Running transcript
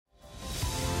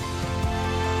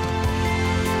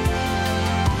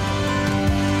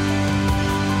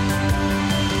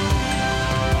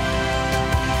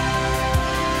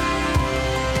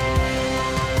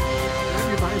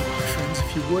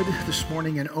this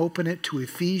morning and open it to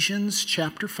Ephesians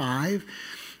chapter 5.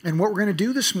 And what we're going to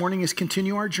do this morning is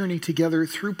continue our journey together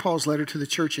through Paul's letter to the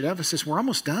church at Ephesus. We're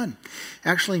almost done.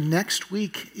 Actually, next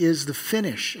week is the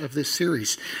finish of this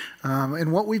series.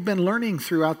 And what we've been learning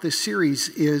throughout this series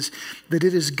is that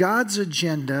it is God's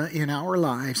agenda in our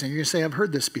lives. And you're going to say, I've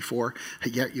heard this before.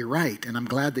 Yeah, you're right. And I'm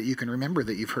glad that you can remember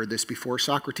that you've heard this before.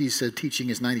 Socrates said teaching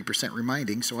is 90%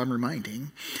 reminding, so I'm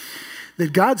reminding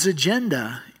that God's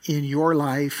agenda in your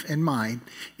life and mine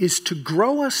is to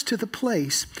grow us to the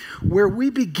place where we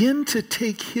begin to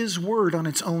take His word on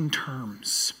its own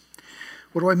terms.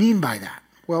 What do I mean by that?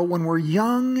 Well, when we're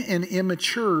young and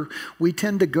immature, we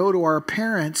tend to go to our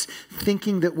parents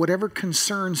thinking that whatever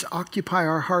concerns occupy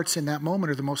our hearts in that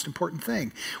moment are the most important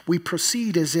thing. We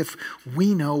proceed as if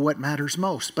we know what matters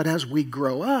most. But as we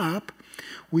grow up,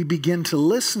 we begin to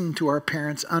listen to our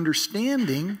parents,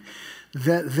 understanding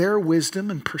that their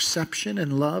wisdom and perception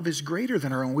and love is greater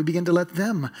than our own. We begin to let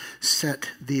them set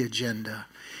the agenda.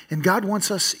 And God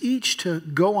wants us each to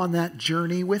go on that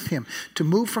journey with Him, to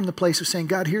move from the place of saying,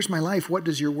 God, here's my life. What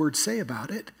does your word say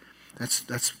about it?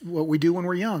 That's what we do when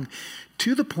we're young.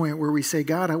 To the point where we say,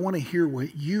 God, I want to hear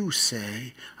what you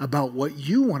say about what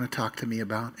you want to talk to me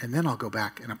about, and then I'll go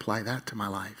back and apply that to my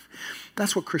life.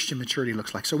 That's what Christian maturity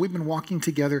looks like. So we've been walking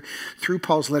together through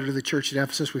Paul's letter to the church at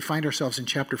Ephesus. We find ourselves in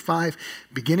chapter 5,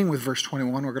 beginning with verse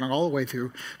 21. We're going to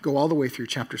go all the way through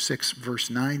chapter 6, verse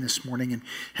 9 this morning.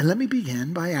 And let me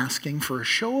begin by asking for a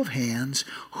show of hands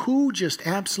who just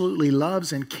absolutely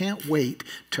loves and can't wait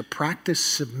to practice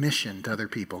submission to other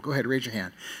people. Go ahead, raise your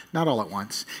hand. Not all at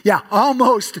once. Yeah,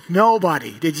 almost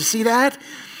nobody. Did you see that?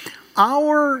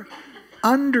 Our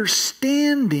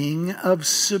understanding of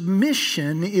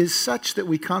submission is such that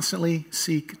we constantly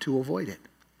seek to avoid it.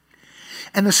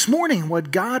 And this morning, what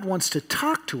God wants to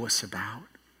talk to us about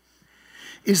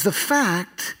is the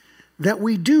fact that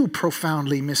we do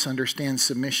profoundly misunderstand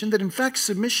submission, that in fact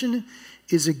submission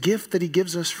is a gift that He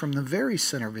gives us from the very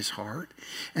center of His heart,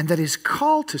 and that His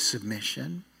call to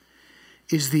submission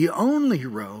is the only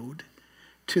road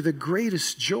to the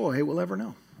greatest joy we'll ever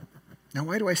know. Now,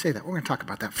 why do I say that? We're going to talk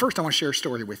about that. First, I want to share a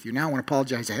story with you. Now, I want to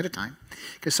apologize ahead of time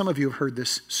because some of you have heard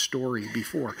this story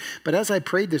before. But as I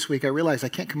prayed this week, I realized I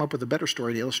can't come up with a better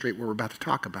story to illustrate what we're about to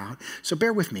talk about. So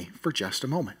bear with me for just a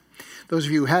moment. Those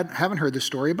of you who haven't heard this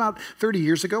story, about 30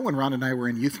 years ago when Ron and I were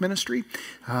in youth ministry,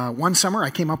 one summer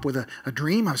I came up with a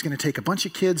dream. I was going to take a bunch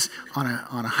of kids on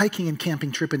a hiking and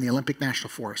camping trip in the Olympic National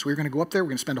Forest. We were going to go up there. We're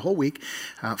going to spend a whole week,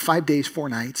 5 days, 4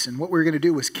 nights. And what we were going to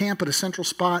do was camp at a central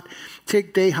spot,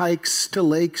 take day hikes to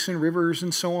lakes and rivers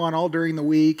and so on all during the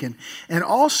week. And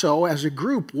also, as a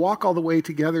group, walk all the way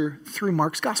together through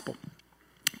Mark's Gospel.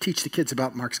 Teach the kids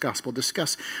about Mark's Gospel,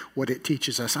 discuss what it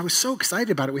teaches us. I was so excited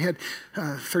about it. We had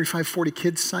 35, 40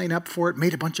 kids sign up for it,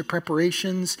 made a bunch of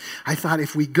preparations. I thought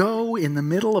if we go in the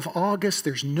middle of August,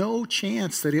 there's no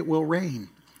chance that it will rain.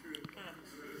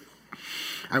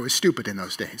 I was stupid in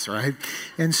those days, right?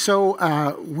 And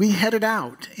so we headed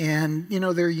out, and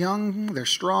they're young, they're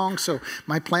strong. So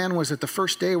my plan was that the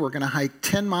first day we're going to hike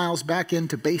 10 miles back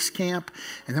into base camp,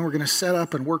 and then we're going to set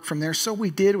up and work from there. So we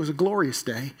did. It was a glorious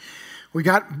day. We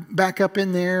got back up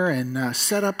in there and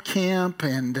set up camp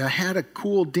and had a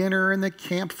cool dinner in the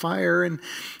campfire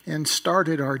and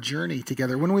started our journey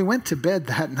together. When we went to bed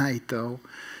that night, though,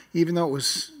 even though it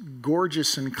was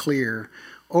gorgeous and clear,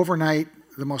 overnight,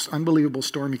 the most unbelievable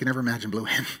storm you can ever imagine blew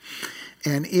in.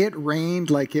 And it rained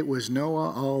like it was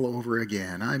Noah all over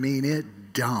again. I mean, it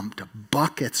dumped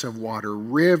buckets of water,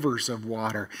 rivers of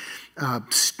water,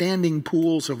 standing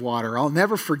pools of water. I'll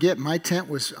never forget, my tent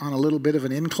was on a little bit of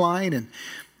an incline, and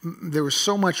there was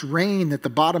so much rain that the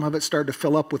bottom of it started to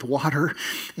fill up with water.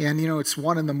 And, it's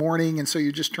 1 a.m, and so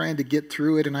you're just trying to get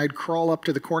through it. And I'd crawl up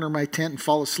to the corner of my tent and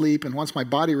fall asleep. And once my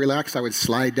body relaxed, I would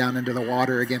slide down into the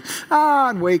water again,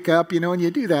 and wake up, and you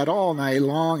do that all night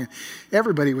long. And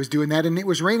everybody was doing that. And it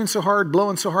was raining so hard,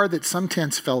 blowing so hard that some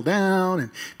tents fell down and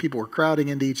people were crowding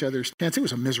into each other's tents. It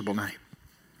was a miserable night.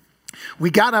 We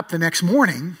got up the next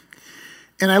morning,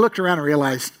 and I looked around and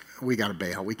realized, we got to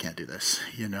bail. We can't do this.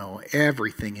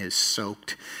 Everything is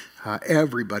soaked.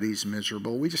 Everybody's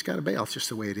miserable. We just got to bail. It's just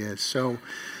the way it is. So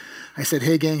I said,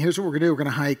 hey, gang, here's what we're going to do. We're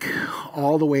going to hike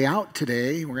all the way out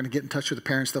today. We're going to get in touch with the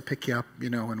parents. They'll pick you up,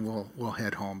 and we'll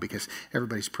head home because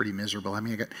everybody's pretty miserable. I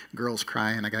mean, I got girls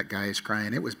crying. I got guys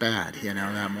crying. It was bad,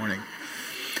 that morning.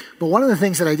 But one of the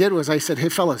things that I did was I said, hey,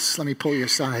 fellas, let me pull you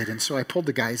aside. And so I pulled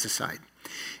the guys aside.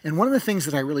 And one of the things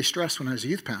that I really stressed when I was a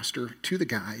youth pastor to the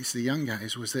guys, the young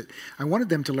guys, was that I wanted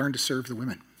them to learn to serve the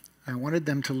women. I wanted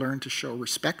them to learn to show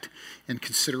respect and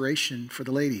consideration for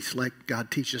the ladies, like God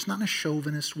teaches, not in a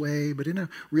chauvinist way, but in a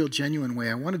real genuine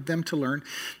way. I wanted them to learn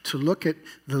to look at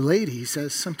the ladies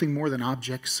as something more than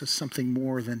objects, as something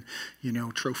more than,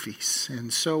 trophies.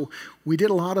 And so we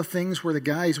did a lot of things where the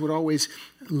guys would always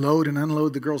load and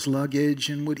unload the girls' luggage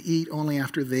and would eat only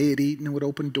after they had eaten and would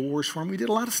open doors for them. We did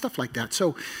a lot of stuff like that.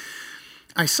 So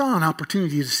I saw an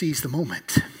opportunity to seize the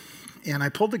moment. And I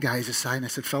pulled the guys aside and I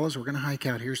said, fellas, we're going to hike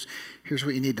out. Here's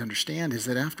what you need to understand is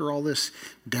that after all this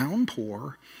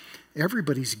downpour,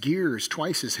 everybody's gear is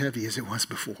twice as heavy as it was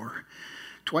before,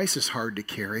 twice as hard to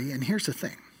carry. And here's the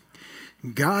thing.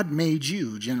 God made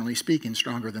you, generally speaking,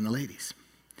 stronger than the ladies.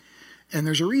 And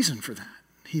there's a reason for that.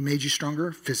 He made you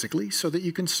stronger physically so that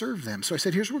you can serve them. So I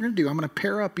said, here's what we're going to do. I'm going to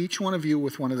pair up each one of you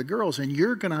with one of the girls, and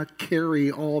you're going to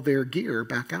carry all their gear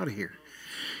back out of here.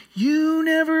 You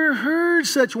never heard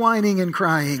such whining and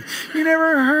crying. You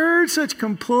never heard such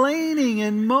complaining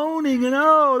and moaning and,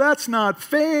 oh, that's not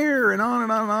fair, and on and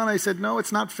on and on. I said, no,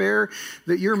 it's not fair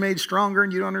that you're made stronger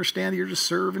and you don't understand, you're just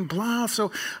serving, blah.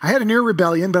 So I had a near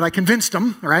rebellion, but I convinced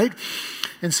them, right?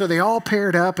 And so they all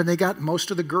paired up and they got most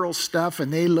of the girls' stuff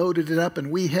and they loaded it up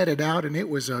and we headed out and it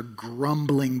was a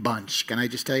grumbling bunch. Can I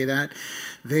just tell you that?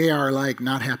 They are like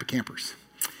not happy campers.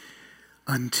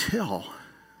 Until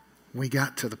we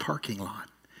got to the parking lot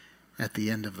at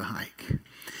the end of the hike.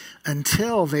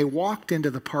 Until they walked into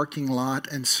the parking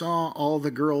lot and saw all the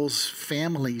girls'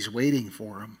 families waiting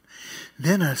for them.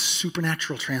 Then a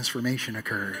supernatural transformation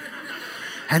occurred.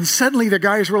 And suddenly the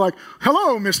guys were like,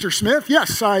 hello, Mr. Smith.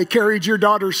 Yes, I carried your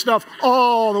daughter's stuff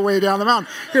all the way down the mountain.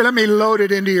 Here, let me load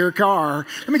it into your car.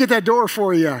 Let me get that door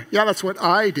for you. Yeah, that's what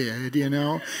I did,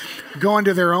 Going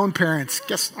to their own parents.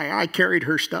 Guess I carried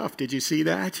her stuff. Did you see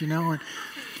that, And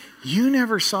you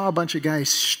never saw a bunch of guys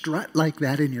strut like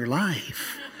that in your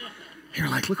life. You're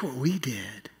like, look what we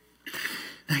did.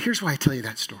 Now, here's why I tell you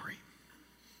that story.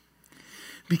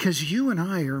 Because you and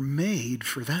I are made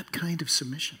for that kind of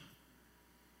submission.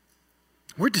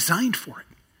 We're designed for it.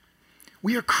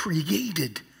 We are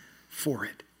created for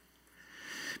it.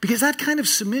 Because that kind of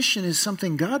submission is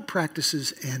something God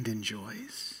practices and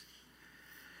enjoys.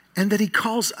 And that he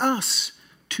calls us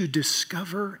to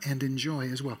discover and enjoy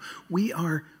as well. We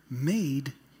are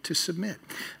made to submit.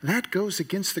 That goes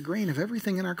against the grain of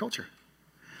everything in our culture.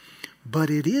 But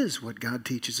it is what God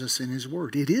teaches us in his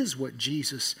word. It is what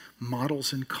Jesus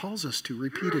models and calls us to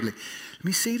repeatedly. Let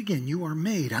me say it again. You are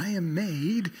made. I am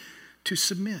made to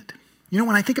submit. When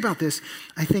I think about this,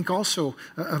 I think also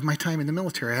of my time in the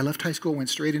military. I left high school, went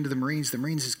straight into the Marines. The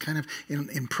Marines is kind of,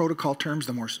 in protocol terms,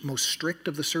 the most strict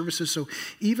of the services. So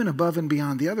even above and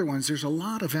beyond the other ones, there's a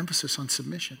lot of emphasis on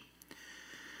submission.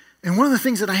 And one of the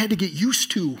things that I had to get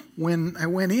used to when I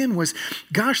went in was,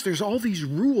 gosh, there's all these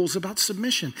rules about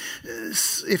submission.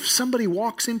 If somebody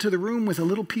walks into the room with a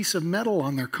little piece of metal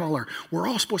on their collar, we're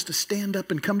all supposed to stand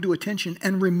up and come to attention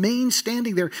and remain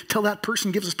standing there till that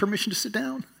person gives us permission to sit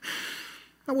down.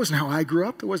 That wasn't how I grew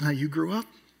up. That wasn't how you grew up.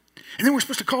 And then we're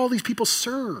supposed to call these people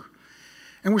sir.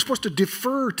 And we're supposed to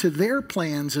defer to their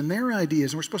plans and their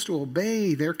ideas. And we're supposed to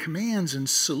obey their commands and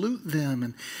salute them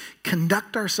and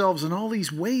conduct ourselves in all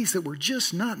these ways that were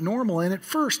just not normal. And at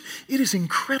first, it is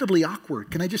incredibly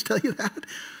awkward. Can I just tell you that?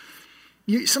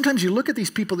 Sometimes you look at these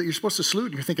people that you're supposed to salute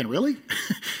and you're thinking, really?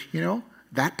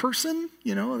 That person?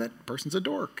 That person's a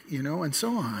dork, and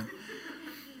so on.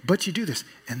 But you do this.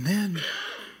 And then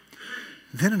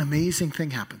an amazing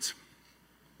thing happens.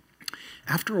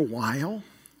 After a while,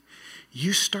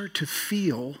 you start to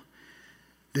feel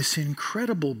this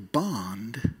incredible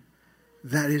bond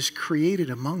that is created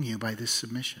among you by this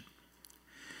submission.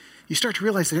 You start to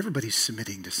realize that everybody's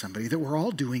submitting to somebody, that we're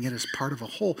all doing it as part of a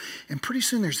whole. And pretty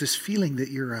soon there's this feeling that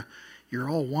you're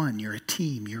all one, you're a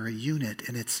team, you're a unit,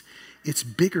 and it's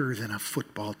bigger than a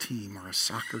football team or a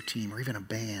soccer team or even a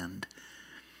band.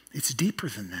 It's deeper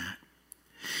than that.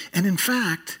 And in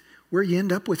fact, where you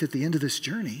end up with at the end of this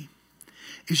journey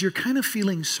is you're kind of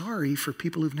feeling sorry for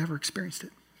people who've never experienced it.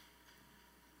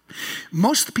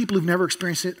 Most of the people who've never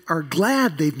experienced it are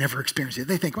glad they've never experienced it.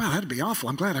 They think, wow, that'd be awful.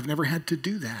 I'm glad I've never had to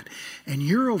do that. And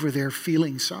you're over there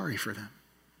feeling sorry for them.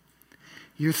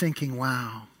 You're thinking,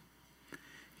 wow,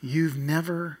 you've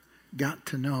never got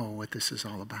to know what this is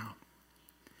all about.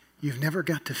 You've never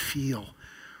got to feel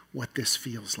what this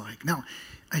feels like. Now,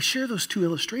 I share those two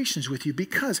illustrations with you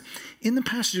because in the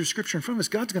passage of Scripture in front of us,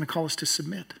 God's going to call us to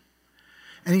submit.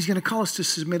 And he's going to call us to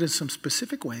submit in some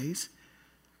specific ways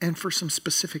and for some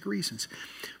specific reasons.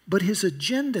 But his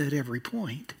agenda at every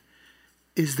point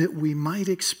is that we might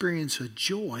experience a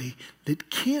joy that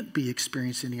can't be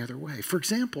experienced any other way. For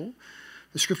example,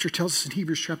 The scripture tells us in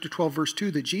Hebrews chapter 12, verse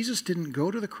 2, that Jesus didn't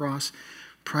go to the cross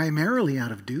primarily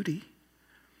out of duty,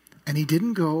 and he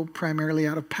didn't go primarily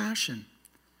out of passion.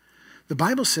 The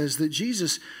Bible says that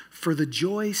Jesus, for the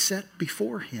joy set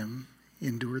before him,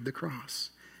 endured the cross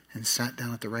and sat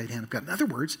down at the right hand of God. In other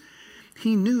words,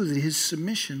 he knew that his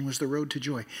submission was the road to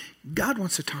joy. God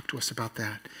wants to talk to us about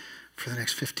that for the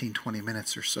next 15, 20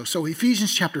 minutes or so. So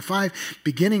Ephesians chapter 5,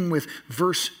 beginning with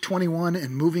verse 21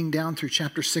 and moving down through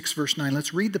chapter 6, verse 9.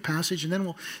 Let's read the passage and then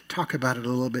we'll talk about it a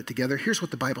little bit together. Here's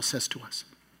what the Bible says to us.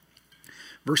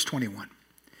 Verse 21.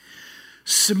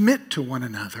 Submit to one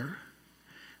another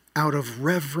out of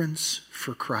reverence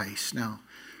for Christ. Now,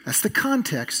 that's the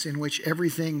context in which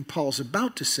everything Paul's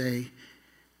about to say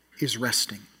is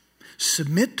resting.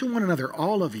 Submit to one another,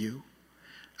 all of you,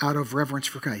 out of reverence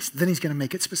for Christ. Then he's going to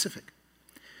make it specific.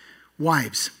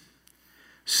 Wives,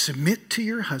 submit to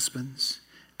your husbands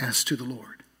as to the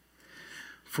Lord.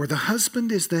 For the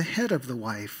husband is the head of the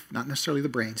wife, not necessarily the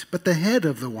brains, but the head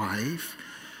of the wife,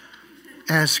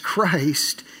 as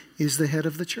Christ is the head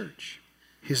of the church,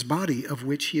 his body, of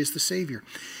which he is the Savior.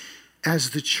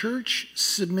 As the church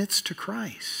submits to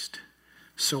Christ,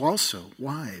 so also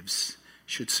wives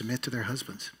should submit to their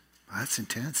husbands. Well, that's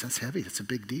intense. That's heavy. That's a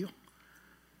big deal.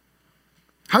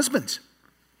 Husbands,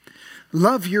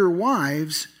 love your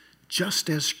wives just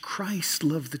as Christ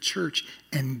loved the church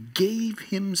and gave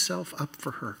himself up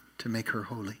for her to make her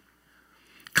holy,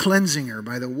 cleansing her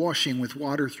by the washing with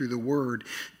water through the word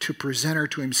to present her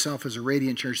to himself as a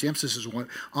radiant church. The emphasis is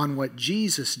on what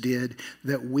Jesus did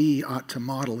that we ought to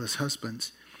model as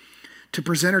husbands. To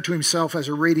present her to himself as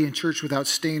a radiant church without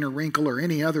stain or wrinkle or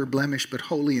any other blemish, but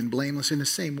holy and blameless. In the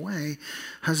same way,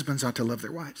 husbands ought to love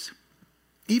their wives,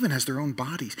 even as their own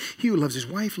bodies. He who loves his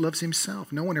wife loves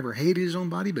himself. No one ever hated his own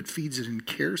body, but feeds it and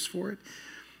cares for it,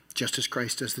 just as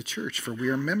Christ does the church, for we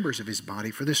are members of his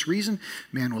body. For this reason,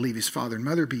 man will leave his father and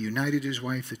mother, be united to his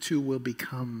wife. The two will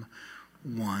become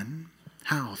one.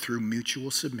 How? Through mutual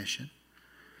submission.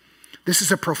 This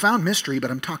is a profound mystery, but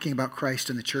I'm talking about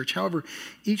Christ and the church. However,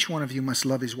 each one of you must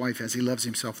love his wife as he loves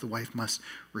himself. The wife must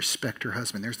respect her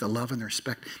husband. There's the love and the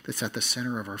respect that's at the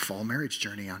center of our fall marriage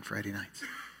journey on Friday nights.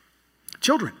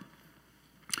 Children,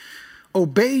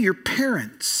 obey your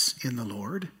parents in the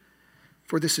Lord,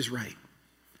 for this is right.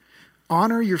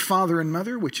 Honor your father and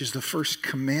mother, which is the first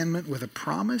commandment with a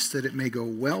promise that it may go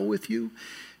well with you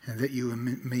and that you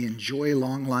may enjoy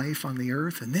long life on the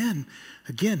earth. And then,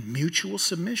 again, mutual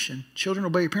submission. Children,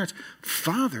 obey your parents.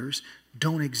 Fathers,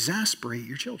 don't exasperate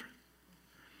your children.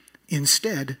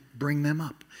 Instead, bring them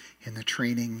up in the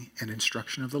training and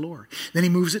instruction of the Lord. Then he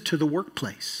moves it to the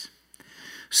workplace.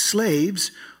 Slaves,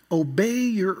 obey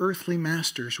your earthly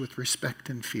masters with respect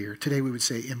and fear. Today we would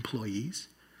say employees.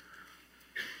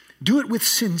 Do it with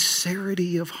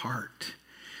sincerity of heart,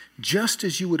 just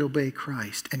as you would obey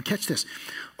Christ. And catch this,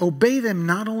 obey them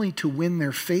not only to win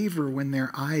their favor when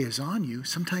their eye is on you.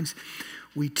 Sometimes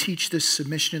we teach this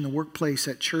submission in the workplace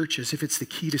at church as if it's the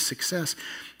key to success.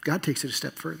 God takes it a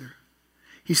step further.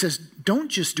 He says, don't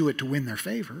just do it to win their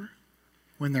favor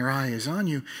when their eye is on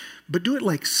you, but do it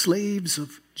like slaves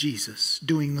of Jesus,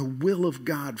 doing the will of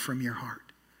God from your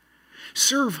heart.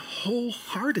 Serve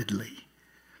wholeheartedly,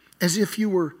 as if you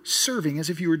were serving, as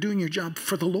if you were doing your job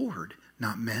for the Lord,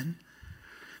 not men.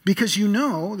 Because you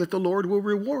know that the Lord will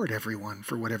reward everyone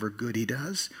for whatever good he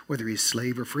does, whether he's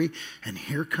slave or free. And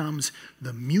here comes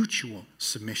the mutual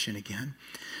submission again.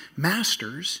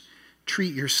 Masters,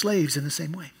 treat your slaves in the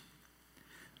same way.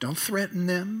 Don't threaten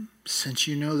them, since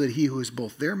you know that he who is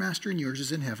both their master and yours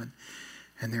is in heaven,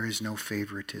 and there is no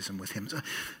favoritism with him.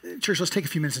 Church, let's take a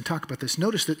few minutes and talk about this.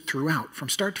 Notice that throughout, from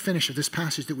start to finish of this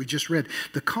passage that we just read,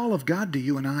 the call of God to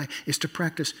you and I is to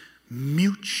practice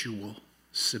mutual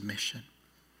submission.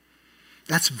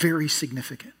 That's very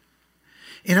significant.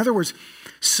 In other words,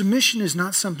 submission is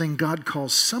not something God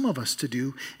calls some of us to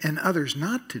do and others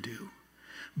not to do,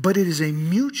 but it is a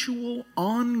mutual,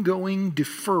 ongoing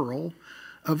deferral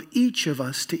of each of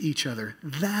us to each other.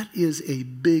 That is a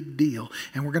big deal.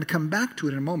 And we're going to come back to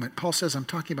it in a moment. Paul says I'm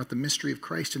talking about the mystery of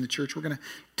Christ in the church. We're going to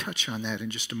touch on that in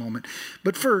just a moment.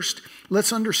 But first,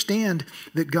 let's understand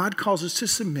that God calls us to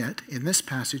submit in this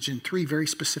passage in three very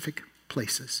specific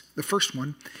places. The first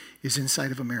one is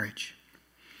inside of a marriage.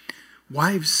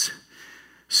 Wives,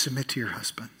 submit to your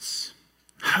husbands.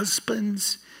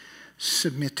 Husbands,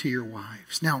 submit to your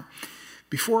wives. Now,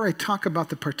 before I talk about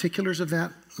the particulars of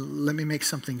that, let me make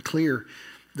something clear.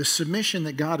 The submission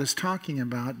that God is talking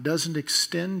about doesn't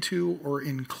extend to or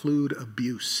include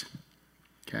abuse.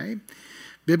 Okay?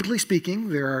 Biblically speaking,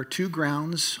 there are two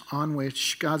grounds on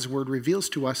which God's word reveals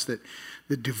to us that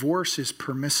the divorce is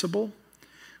permissible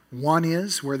One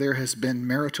is where there has been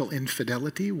marital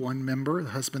infidelity. One member, the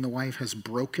husband, the wife, has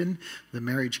broken the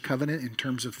marriage covenant in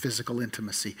terms of physical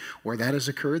intimacy. Where that has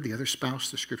occurred, the other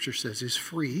spouse, the scripture says, is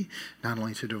free not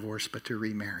only to divorce but to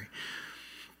remarry.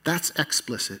 That's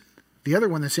explicit. The other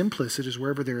one that's implicit is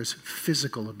wherever there is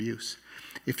physical abuse.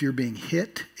 If you're being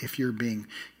hit, if you're being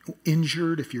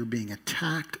injured, if you're being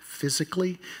attacked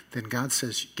physically, then God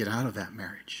says, get out of that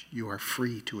marriage. You are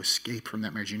free to escape from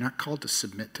that marriage. You're not called to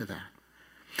submit to that.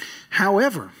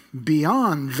 However,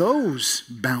 beyond those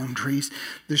boundaries,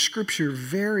 the scripture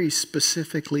very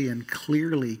specifically and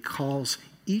clearly calls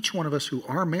each one of us who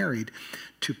are married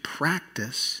to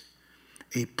practice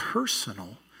a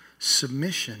personal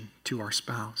submission to our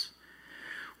spouse.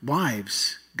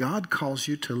 Wives, God calls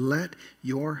you to let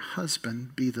your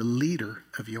husband be the leader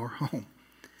of your home.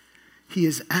 He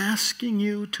is asking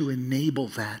you to enable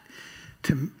that,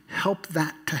 to help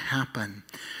that to happen,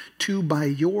 to, by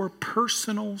your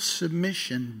personal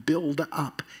submission, build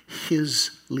up his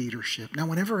leadership. Now,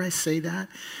 whenever I say that,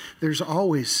 there's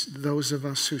always those of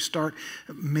us who start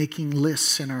making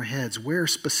lists in our heads. Where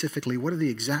specifically? What are the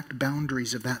exact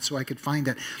boundaries of that so I could find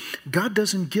that? God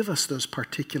doesn't give us those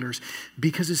particulars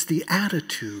because it's the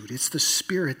attitude, it's the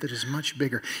spirit that is much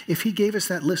bigger. If he gave us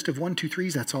that list of 1, 2,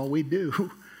 3s, that's all we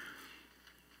do.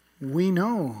 We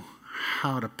know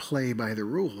how to play by the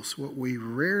rules. What we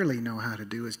rarely know how to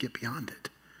do is get beyond it.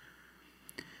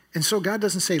 And so God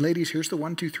doesn't say, ladies, here's the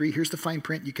 1, 2, 3, here's the fine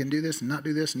print, you can do this and not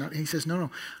do this. He says,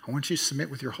 no, I want you to submit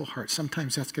with your whole heart.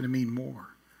 Sometimes that's going to mean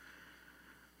more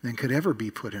than could ever be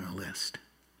put in a list.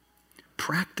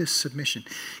 Practice submission.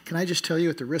 Can I just tell you,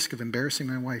 at the risk of embarrassing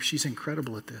my wife, she's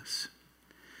incredible at this.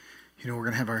 You know, we're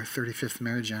going to have our 35th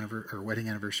marriage anniversary, or wedding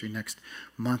anniversary next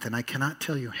month, and I cannot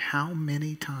tell you how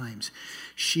many times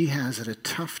she has, at a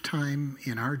tough time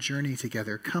in our journey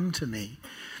together, come to me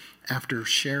after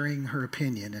sharing her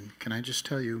opinion. And can I just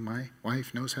tell you, my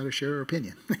wife knows how to share her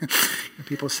opinion.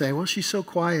 People say, well, she's so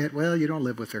quiet. Well, you don't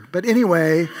live with her. But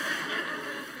anyway,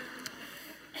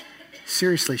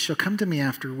 seriously, she'll come to me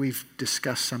after we've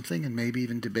discussed something and maybe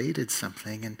even debated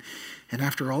something. And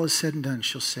after all is said and done,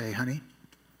 she'll say, honey,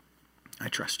 I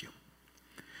trust you.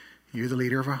 You're the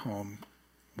leader of our home.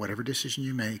 Whatever decision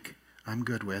you make, I'm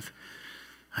good with.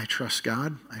 I trust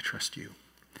God. I trust you.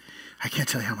 I can't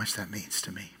tell you how much that means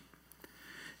to me.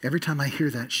 Every time I hear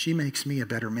that, she makes me a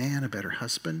better man, a better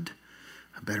husband,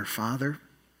 a better father,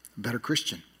 a better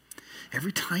Christian.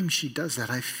 Every time she does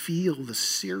that, I feel the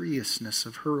seriousness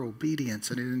of her obedience,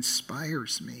 and it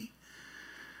inspires me.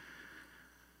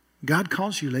 God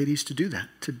calls you, ladies, to do that,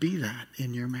 to be that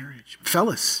in your marriage.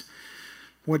 Fellas,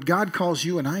 what God calls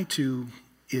you and I to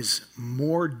is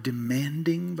more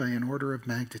demanding by an order of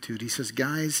magnitude. He says,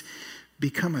 guys,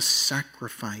 become a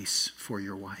sacrifice for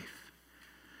your wife.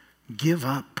 Give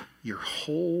up your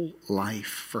whole life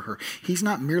for her. He's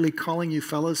not merely calling you,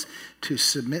 fellas, to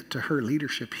submit to her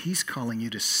leadership. He's calling you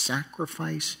to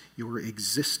sacrifice your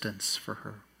existence for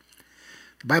her.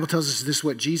 The Bible tells us this is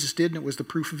what Jesus did, and it was the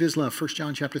proof of his love. 1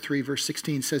 John chapter 3, verse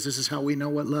 16 says this is how we know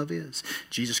what love is.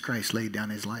 Jesus Christ laid down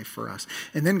his life for us.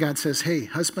 And then God says, hey,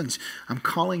 husbands, I'm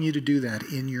calling you to do that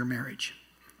in your marriage.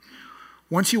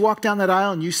 Once you walk down that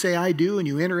aisle and you say, I do, and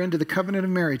you enter into the covenant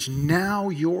of marriage, now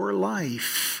your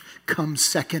life comes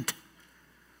second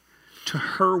to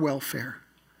her welfare,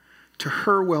 to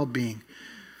her well-being,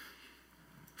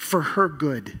 for her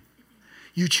good.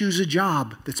 You choose a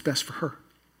job that's best for her.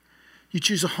 You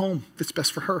choose a home that's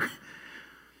best for her.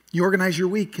 You organize your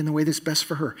week in the way that's best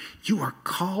for her. You are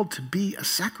called to be a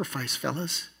sacrifice,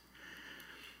 fellas.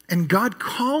 And God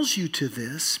calls you to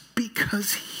this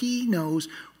because he knows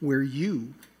where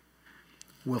you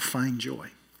will find joy.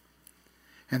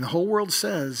 And the whole world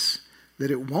says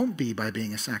that it won't be by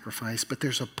being a sacrifice, but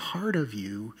there's a part of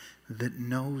you that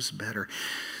knows better.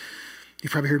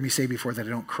 You've probably heard me say before that I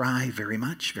don't cry very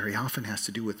much. Very often has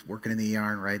to do with working in the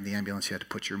ER and riding the ambulance. You had to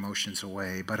put your emotions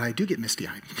away. But I do get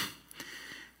misty-eyed.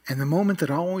 And the moment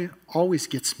that always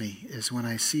gets me is when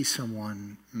I see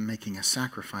someone making a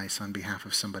sacrifice on behalf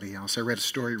of somebody else. I read a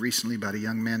story recently about a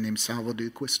young man named Salvo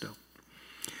D'Acquisto.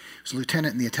 He was a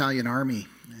lieutenant in the Italian army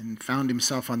and found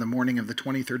himself on the morning of the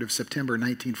 23rd of September,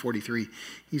 1943.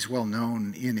 He's well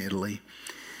known in Italy.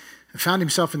 Found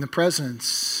himself in the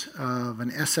presence of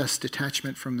an SS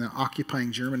detachment from the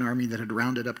occupying German army that had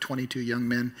rounded up 22 young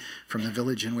men from the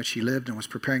village in which he lived and was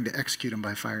preparing to execute them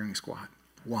by firing squad.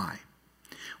 Why?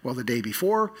 Well, the day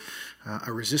before,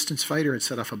 a resistance fighter had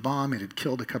set off a bomb. It had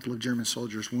killed a couple of German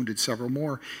soldiers, wounded several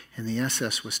more, and the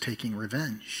SS was taking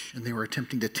revenge. And they were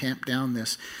attempting to tamp down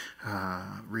this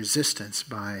resistance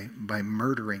by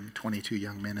murdering 22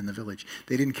 young men in the village.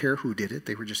 They didn't care who did it.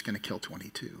 They were just going to kill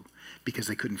 22 because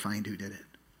they couldn't find who did it.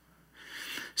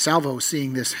 Salvo,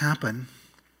 seeing this happen,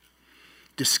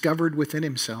 discovered within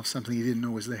himself something he didn't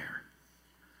know was there.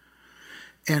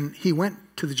 And he went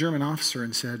to the German officer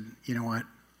and said, you know what?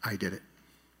 I did it.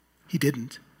 He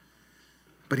didn't.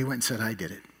 But he went and said, I did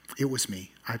it. It was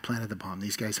me. I planted the bomb.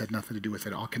 These guys had nothing to do with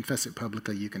it. I'll confess it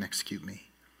publicly. You can execute me.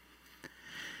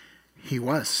 He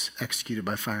was executed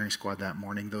by firing squad that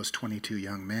morning. Those 22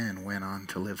 young men went on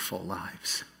to live full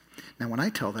lives. Now, when I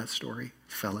tell that story,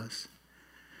 fellas,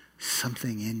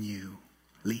 something in you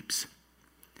leaps.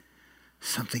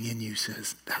 Something in you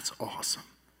says, that's awesome.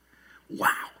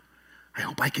 Wow. I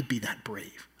hope I could be that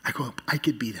brave. I hope I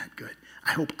could be that good.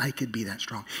 I hope I could be that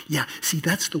strong. Yeah, see,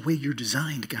 that's the way you're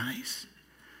designed, guys.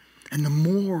 And the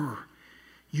more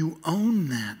you own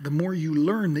that, the more you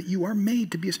learn that you are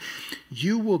made to be,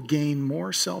 you will gain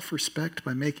more self-respect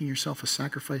by making yourself a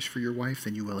sacrifice for your wife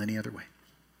than you will any other way.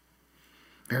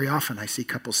 Very often I see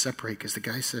couples separate because the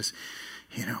guy says,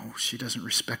 you know, she doesn't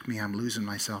respect me, I'm losing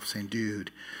myself, saying,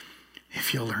 dude,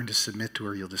 if you'll learn to submit to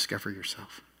her, you'll discover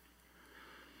yourself.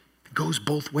 Goes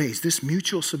both ways. This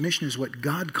mutual submission is what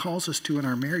God calls us to in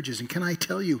our marriages. And can I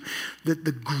tell you that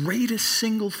the greatest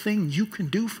single thing you can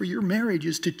do for your marriage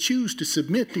is to choose to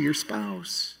submit to your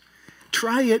spouse.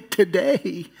 Try it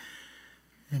today,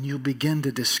 and you'll begin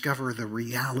to discover the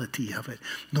reality of it.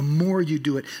 The more you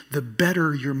do it, the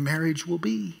better your marriage will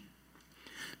be.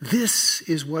 This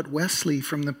is what Wesley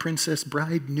from The Princess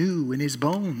Bride knew in his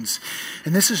bones.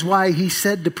 And this is why he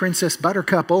said to Princess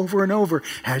Buttercup over and over,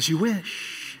 as you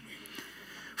wish.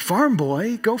 Farm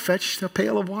boy, go fetch a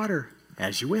pail of water,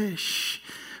 as you wish.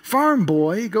 Farm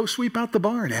boy, go sweep out the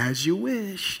barn, as you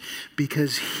wish.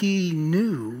 Because he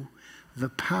knew the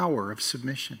power of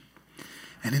submission.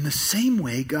 And in the same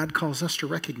way, God calls us to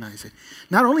recognize it.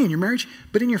 Not only in your marriage,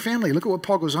 but in your family. Look at what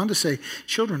Paul goes on to say.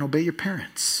 Children, obey your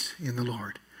parents in the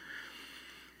Lord.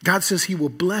 God says he will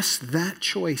bless that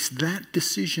choice, that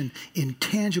decision in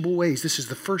tangible ways. This is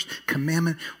the first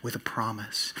commandment with a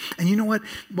promise. And you know what?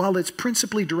 While it's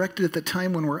principally directed at the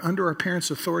time when we're under our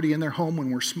parents' authority in their home, when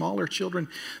we're smaller children,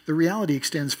 the reality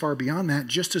extends far beyond that,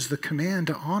 just as the command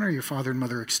to honor your father and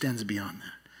mother extends beyond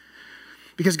that.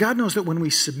 Because God knows that when we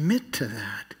submit to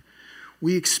that,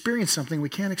 we experience something we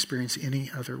can't experience any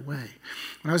other way.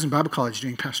 When I was in Bible college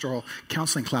doing pastoral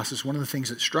counseling classes, one of the things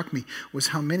that struck me was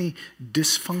how many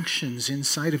dysfunctions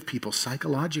inside of people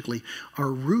psychologically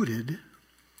are rooted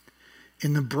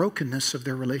in the brokenness of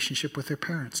their relationship with their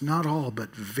parents. Not all,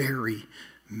 but very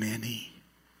many.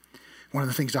 One of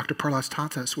the things Dr. Parlas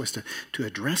taught us was to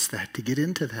address that, to get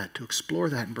into that, to explore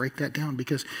that and break that down.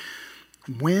 Because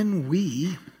when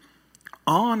we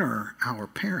honor our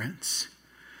parents,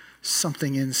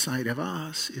 something inside of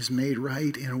us is made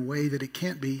right in a way that it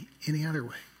can't be any other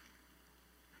way.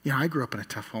 You know, I grew up in a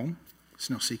tough home.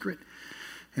 It's no secret.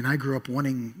 And I grew up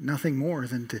wanting nothing more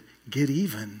than to get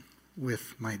even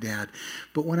with my dad.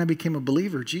 But when I became a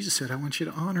believer, Jesus said, I want you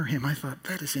to honor him. I thought,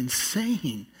 that is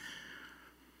insane.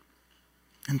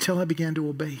 Until I began to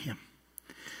obey him.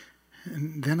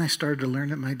 And then I started to learn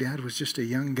that my dad was just a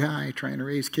young guy trying to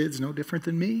raise kids no different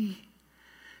than me.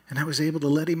 And I was able to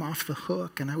let him off the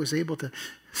hook, and I was able to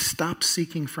stop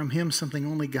seeking from him something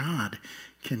only God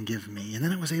can give me. And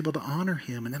then I was able to honor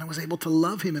him, and then I was able to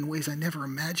love him in ways I never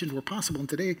imagined were possible. And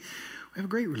today, we have a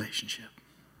great relationship.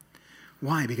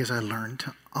 Why? Because I learned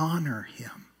to honor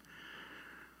him.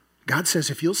 God says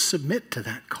if you'll submit to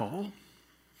that call,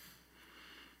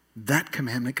 that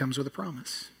commandment comes with a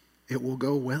promise. It will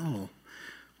go well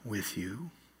with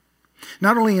you.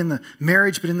 Not only in the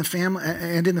marriage, but in the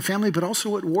family, but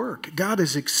also at work. God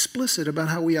is explicit about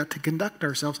how we ought to conduct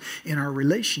ourselves in our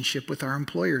relationship with our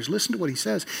employers. Listen to what he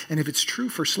says. And if it's true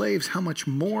for slaves, how much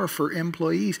more for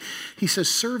employees? He says,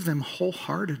 serve them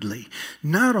wholeheartedly,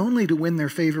 not only to win their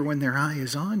favor when their eye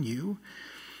is on you,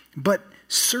 but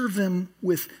serve them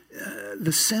with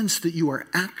the sense that you are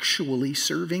actually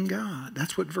serving God.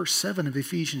 That's what verse 7 of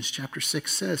Ephesians chapter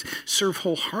 6 says. Serve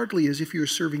wholeheartedly as if you're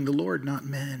serving the Lord, not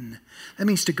men. That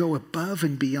means to go above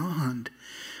and beyond.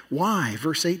 Why?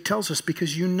 Verse 8 tells us,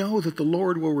 because you know that the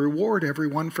Lord will reward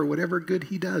everyone for whatever good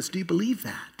he does. Do you believe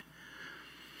that?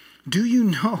 Do you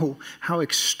know how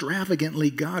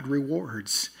extravagantly God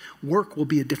rewards? Work will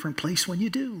be a different place when you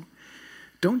do.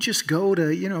 Don't just go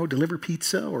to, deliver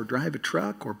pizza or drive a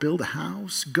truck or build a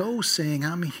house. Go saying,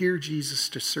 I'm here, Jesus,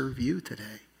 to serve you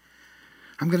today.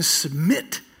 I'm going to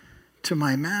submit to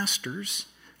my masters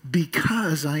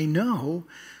because I know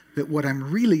that what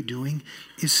I'm really doing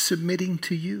is submitting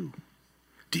to you.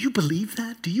 Do you believe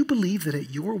that? Do you believe that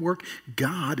at your work,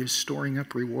 God is storing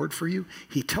up reward for you?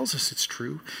 He tells us it's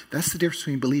true. That's the difference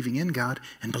between believing in God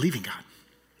and believing God.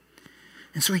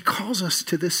 And so he calls us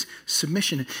to this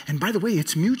submission. And by the way,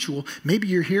 it's mutual. Maybe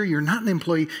you're here, you're not an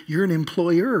employee, you're an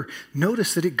employer.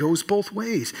 Notice that it goes both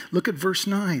ways. Look at verse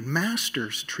 9.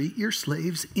 Masters, treat your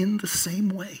slaves in the same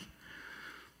way.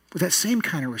 With that same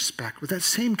kind of respect, with that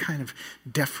same kind of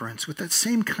deference, with that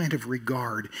same kind of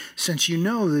regard, since you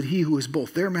know that he who is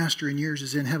both their master and yours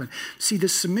is in heaven. See,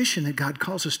 this submission that God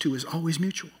calls us to is always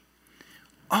mutual.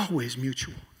 Always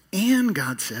mutual. And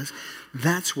God says,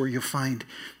 that's where you'll find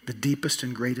the deepest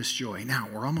and greatest joy. Now,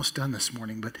 we're almost done this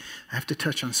morning, but I have to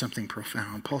touch on something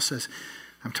profound. Paul says,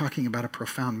 I'm talking about a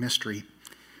profound mystery.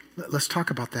 Let's talk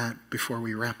about that before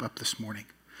we wrap up this morning.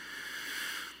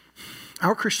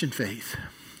 Our Christian faith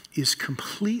is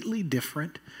completely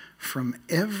different from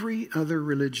every other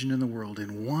religion in the world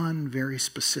in one very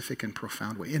specific and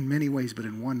profound way. In many ways, but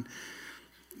in one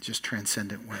just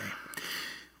transcendent way.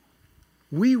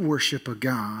 We worship a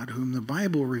God whom the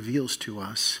Bible reveals to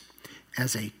us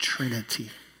as a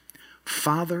Trinity.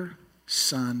 Father,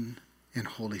 Son, and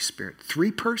Holy Spirit.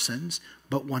 3 persons,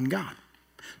 but one God.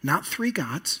 Not 3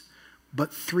 gods,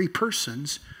 but 3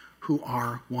 persons who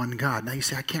are one God. Now you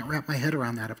say, I can't wrap my head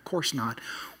around that. Of course not.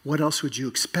 What else would you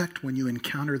expect when you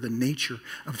encounter the nature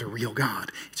of the real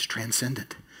God? It's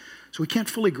transcendent. So we can't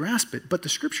fully grasp it, but the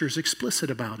Scripture is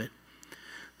explicit about it.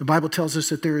 The Bible tells us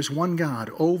that there is one God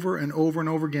over and over and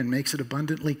over again, makes it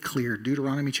abundantly clear.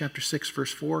 Deuteronomy chapter 6,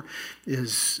 verse 4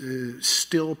 is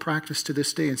still practiced to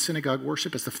this day in synagogue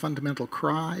worship as the fundamental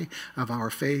cry of our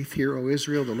faith. Hear, O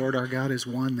Israel, the Lord our God is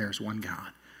one. There's one God.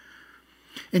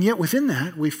 And yet within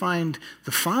that, we find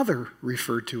the Father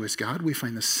referred to as God. We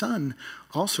find the Son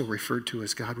also referred to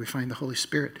as God. We find the Holy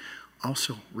Spirit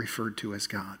also referred to as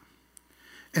God.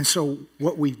 And so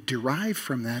what we derive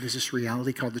from that is this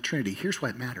reality called the Trinity. Here's why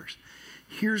it matters.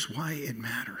 Here's why it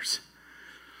matters.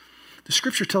 The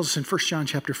Scripture tells us in 1 John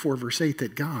chapter 4, verse 8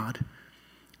 that God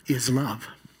is love.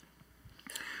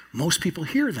 Most people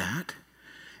hear that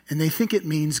and they think it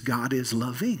means God is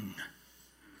loving.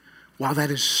 While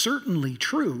that is certainly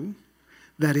true,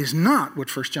 that is not what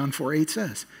 1 John 4:8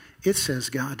 says. It says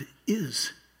God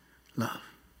is love.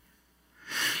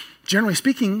 Generally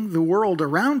speaking, the world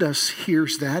around us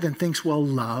hears that and thinks, well,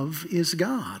 love is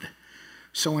God.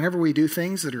 So whenever we do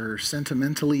things that are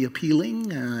sentimentally appealing,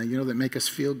 that make us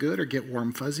feel good or get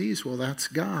warm fuzzies, well, that's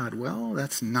God. Well,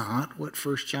 that's not what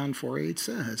 1 John 4:8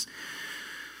 says.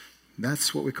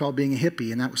 That's what we call being a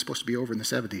hippie, and that was supposed to be over in the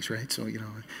 70s, right? So,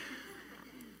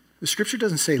 the Scripture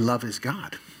doesn't say love is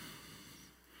God.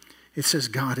 It says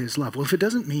God is love. Well, if it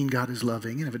doesn't mean God is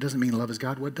loving, and if it doesn't mean love is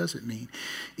God, what does it mean?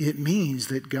 It means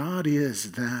that God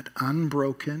is that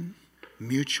unbroken,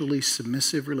 mutually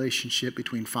submissive relationship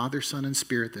between Father, Son, and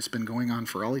Spirit that's been going on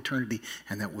for all eternity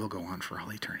and that will go on for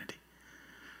all eternity.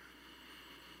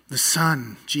 The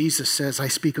Son, Jesus says, I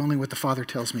speak only what the Father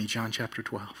tells me, John chapter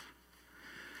 12.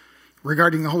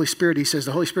 Regarding the Holy Spirit, he says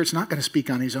the Holy Spirit's not going to speak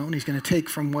on his own. He's going to take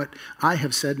from what I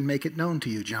have said and make it known to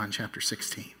you, John chapter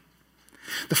 16.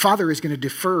 The Father is going to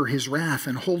defer his wrath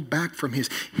and hold back from his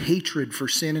hatred for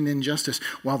sin and injustice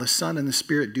while the Son and the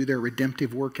Spirit do their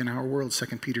redemptive work in our world,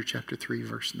 2 Peter chapter 3,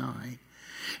 verse 9.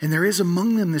 And there is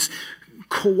among them this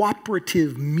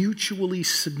cooperative, mutually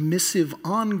submissive,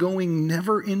 ongoing,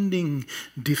 never-ending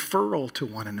deferral to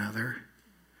one another.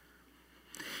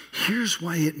 Here's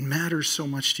why it matters so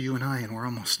much to you and I, and we're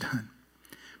almost done.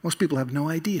 Most people have no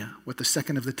idea what the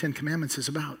second of the 10 Commandments is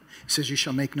about. It says you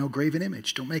shall make no graven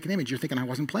image. Don't make an image. You're thinking, I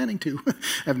wasn't planning to. I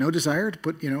have no desire to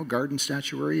put, garden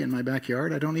statuary in my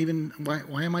backyard.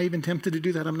 Why am I even tempted to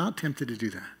do that? I'm not tempted to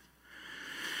do that.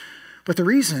 But the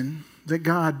reason that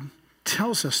God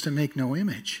tells us to make no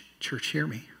image, church, hear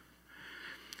me,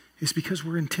 is because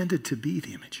we're intended to be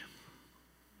the image.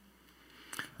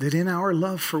 That in our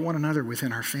love for one another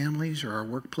within our families or our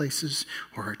workplaces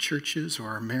or our churches or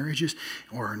our marriages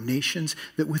or our nations,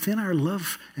 that within our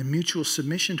love and mutual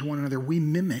submission to one another, we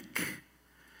mimic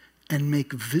and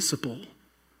make visible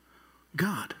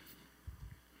God.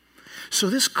 So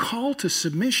this call to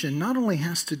submission not only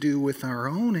has to do with our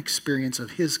own experience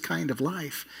of his kind of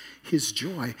life, his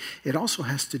joy, it also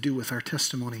has to do with our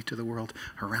testimony to the world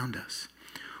around us.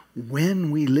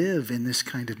 When we live in this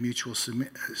kind of mutual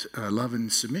love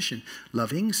and submission,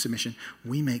 loving submission,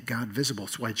 we make God visible.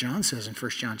 That's why John says in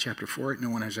 1 John chapter 4, no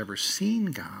one has ever seen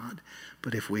God,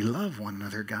 but if we love one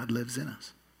another, God lives in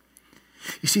us.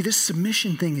 You see, this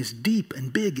submission thing is deep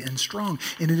and big and strong,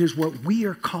 and it is what we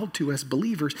are called to as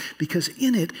believers, because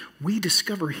in it, we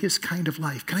discover his kind of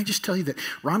life. Can I just tell you that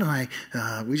Ron and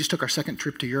I, we just took our second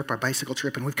trip to Europe, our bicycle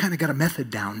trip, and we've kind of got a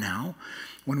method down now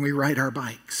when we ride our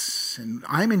bikes. And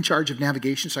I'm in charge of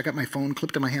navigation, so I got my phone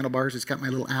clipped to my handlebars. It's got my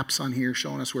little apps on here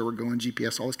showing us where we're going,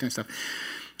 GPS, all this kind of stuff.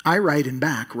 I ride in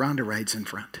back, Rhonda rides in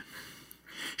front.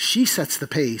 She sets the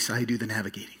pace, I do the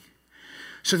navigating.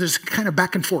 So there's kind of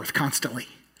back and forth constantly.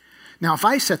 Now, if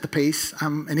I set the pace,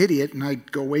 I'm an idiot and I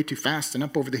go way too fast and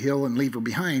up over the hill and leave her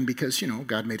behind because,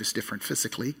 God made us different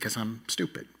physically because I'm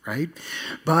stupid, right?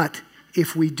 But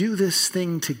if we do this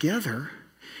thing together,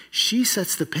 she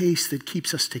sets the pace that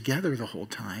keeps us together the whole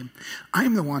time.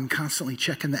 I'm the one constantly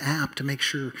checking the app to make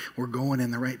sure we're going in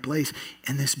the right place.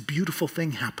 And this beautiful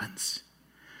thing happens.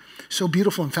 So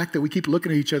beautiful, in fact, that we keep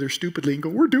looking at each other stupidly and go,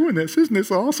 we're doing this. Isn't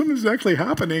this awesome? This is actually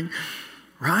happening.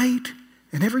 Right?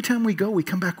 And every time we go, we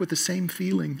come back with the same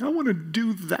feeling. I want to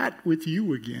do that with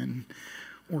you again,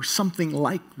 or something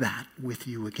like that with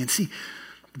you again. See,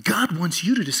 God wants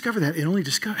you to discover that. It only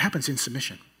happens in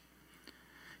submission.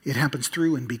 It happens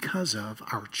through and because of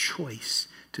our choice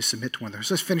to submit to one another.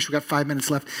 So let's finish. We've got 5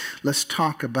 minutes left. Let's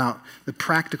talk about the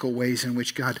practical ways in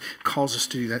which God calls us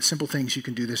to do that. Simple things you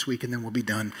can do this week, and then we'll be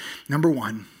done. Number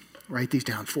 1, write these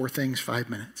down. 4 things, 5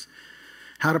 minutes.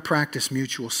 How to practice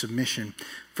mutual submission.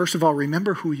 First of all,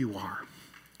 remember who you are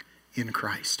in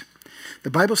Christ.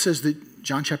 The Bible says that,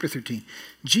 John chapter 13,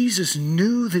 Jesus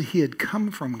knew that he had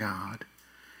come from God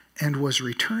and was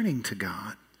returning to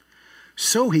God.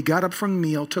 So he got up from the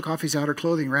meal, took off his outer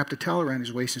clothing, wrapped a towel around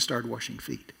his waist, and started washing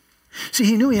feet. See,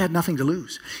 he knew he had nothing to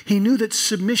lose. He knew that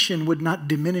submission would not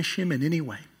diminish him in any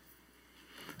way.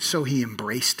 So he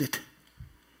embraced it.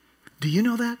 Do you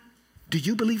know that? Do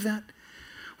you believe that?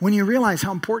 When you realize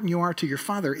how important you are to your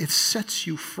Father, it sets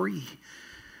you free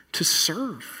to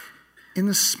serve in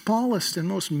the smallest and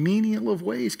most menial of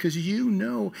ways, because you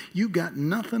know you got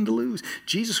nothing to lose.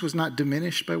 Jesus was not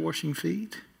diminished by washing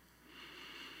feet.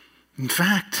 In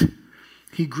fact,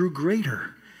 he grew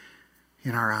greater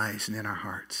in our eyes and in our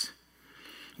hearts.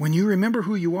 When you remember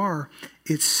who you are,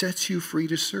 it sets you free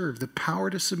to serve. The power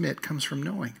to submit comes from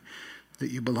knowing that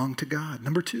you belong to God.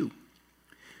 Number 2,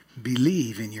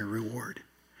 believe in your reward.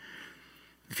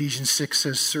 Ephesians 6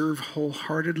 says, serve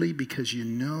wholeheartedly because you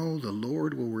know the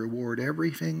Lord will reward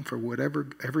everyone for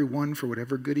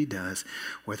whatever good he does,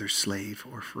 whether slave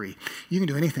or free. You can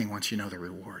do anything once you know the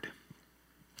reward.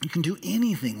 You can do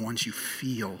anything once you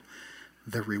feel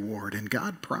the reward, and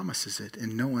God promises it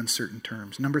in no uncertain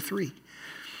terms. Number 3,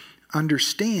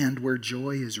 understand where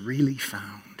joy is really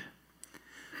found.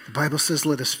 The Bible says,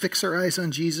 let us fix our eyes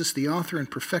on Jesus, the author and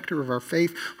perfecter of our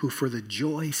faith, who for the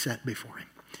joy set before him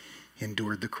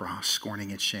endured the cross, scorning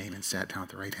its shame, and sat down at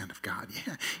the right hand of God.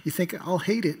 Yeah, you think, I'll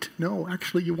hate it. No,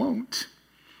 actually you won't.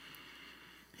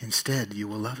 Instead, you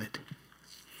will love it.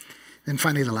 Then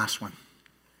finally, the last one.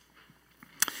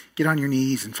 Get on your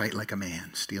knees and fight like a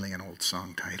man, stealing an old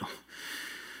song title.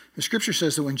 The scripture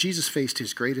says that when Jesus faced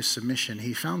his greatest submission,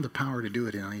 he found the power to do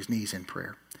it on his knees in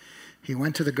prayer. He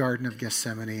went to the Garden of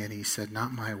Gethsemane and he said,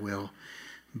 not my will,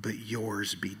 but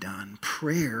yours be done.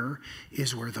 Prayer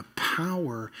is where the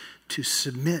power to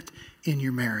submit in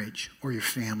your marriage or your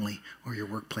family or your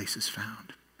workplace is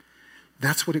found.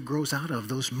 That's what it grows out of,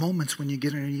 those moments when you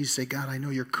get on your knees and say, God, I know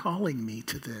you're calling me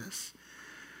to this.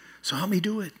 So help me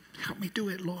do it. Help me do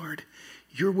it, Lord.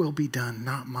 Your will be done,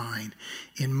 not mine.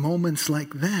 In moments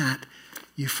like that,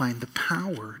 you find the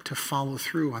power to follow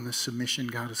through on the submission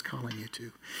God is calling you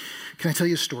to. Can I tell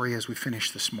you a story as we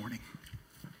finish this morning?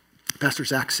 Pastor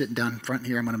Zach's sitting down in front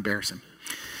here. I'm going to embarrass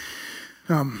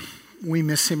him. We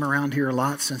miss him around here a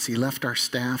lot since he left our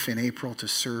staff in April to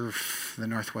serve the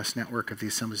Northwest Network of the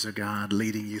Assemblies of God,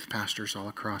 leading youth pastors all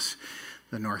across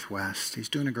the Northwest. He's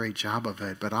doing a great job of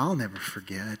it, but I'll never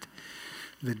forget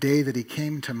the day that he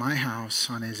came to my house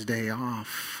on his day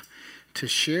off to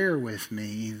share with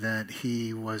me that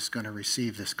he was going to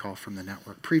receive this call from the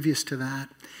network. Previous to that,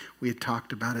 we had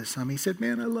talked about it some. He said,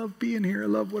 man, I love being here. I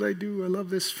love what I do. I love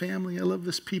this family. I love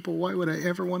this people. Why would I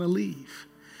ever want to leave?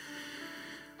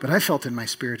 But I felt in my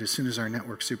spirit as soon as our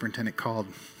network superintendent called,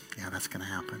 yeah, that's going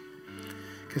to happen.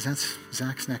 Because that's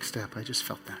Zach's next step. I just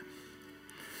felt that.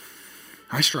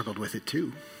 I struggled with it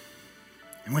too.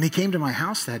 And when he came to my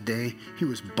house that day, he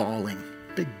was bawling,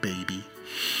 big baby.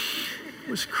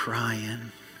 Was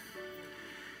crying.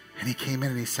 And he came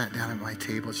in and he sat down at my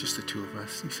table. It's just the two of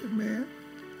us. He said, man,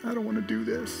 I don't want to do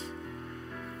this.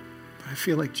 But I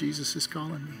feel like Jesus is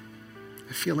calling me.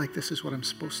 I feel like this is what I'm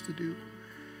supposed to do.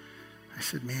 I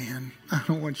said, man, I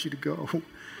don't want you to go.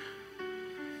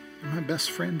 You're my best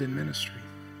friend in ministry.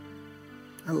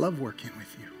 I love working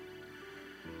with you.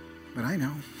 But I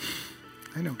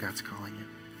know God's calling you.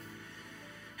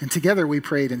 And together we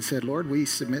prayed and said, Lord, we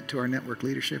submit to our network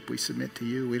leadership. We submit to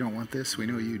you. We don't want this. We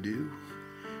know you do.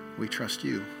 We trust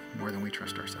you more than we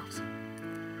trust ourselves.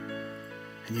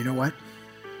 And you know what?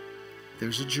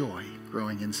 There's a joy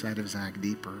growing inside of Zach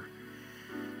deeper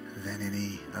than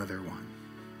any other one.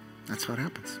 That's how it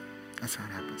happens. That's how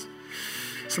it happens.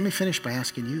 So let me finish by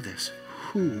asking you this.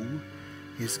 Who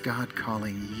is God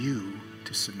calling you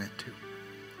to submit to?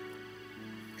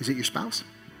 Is it your spouse?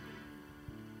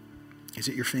 Is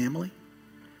it your family?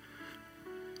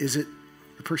 Is it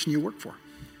the person you work for?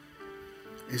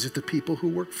 Is it the people who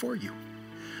work for you?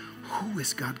 Who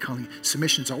is God calling you?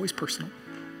 Submission is always personal.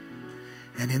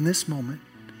 And in this moment,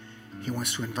 he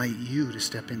wants to invite you to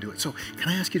step into it. So can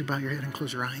I ask you to bow your head and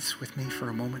close your eyes with me for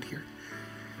a moment here?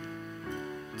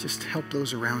 Just help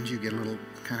those around you get a little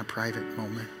kind of private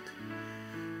moment.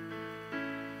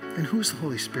 And who's the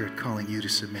Holy Spirit calling you to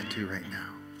submit to right now?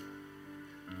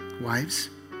 Wives,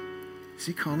 is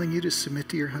he calling you to submit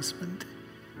to your husband?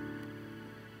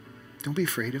 Don't be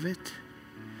afraid of it.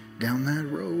 Down that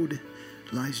road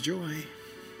lies joy.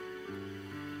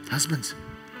 Husbands,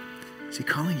 is he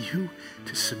calling you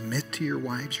to submit to your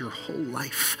wives your whole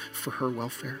life for her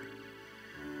welfare?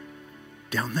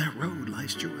 Down that road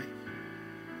lies joy.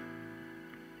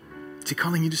 Is he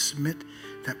calling you to submit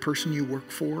that person you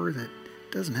work for that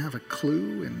doesn't have a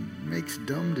clue and makes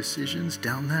dumb decisions?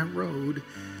 Down that road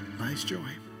lies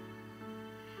joy.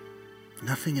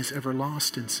 Nothing is ever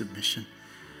lost in submission,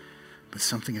 but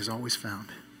something is always found.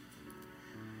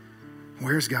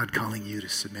 Where is God calling you to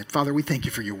submit? Father, we thank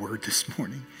you for your word this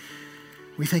morning.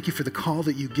 We thank you for the call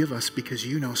that you give us because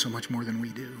you know so much more than we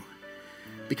do.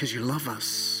 Because you love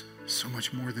us so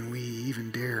much more than we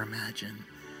even dare imagine.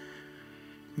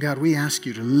 God, we ask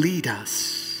you to lead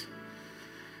us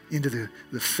into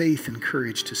the faith and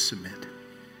courage to submit.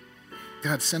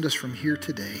 God, send us from here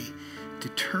today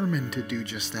determined to do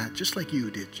just that, just like you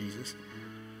did, Jesus.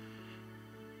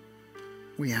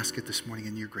 We ask it this morning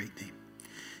in your great name.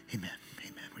 Amen.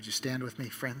 Amen. Would you stand with me,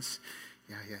 friends?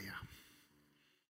 Yeah.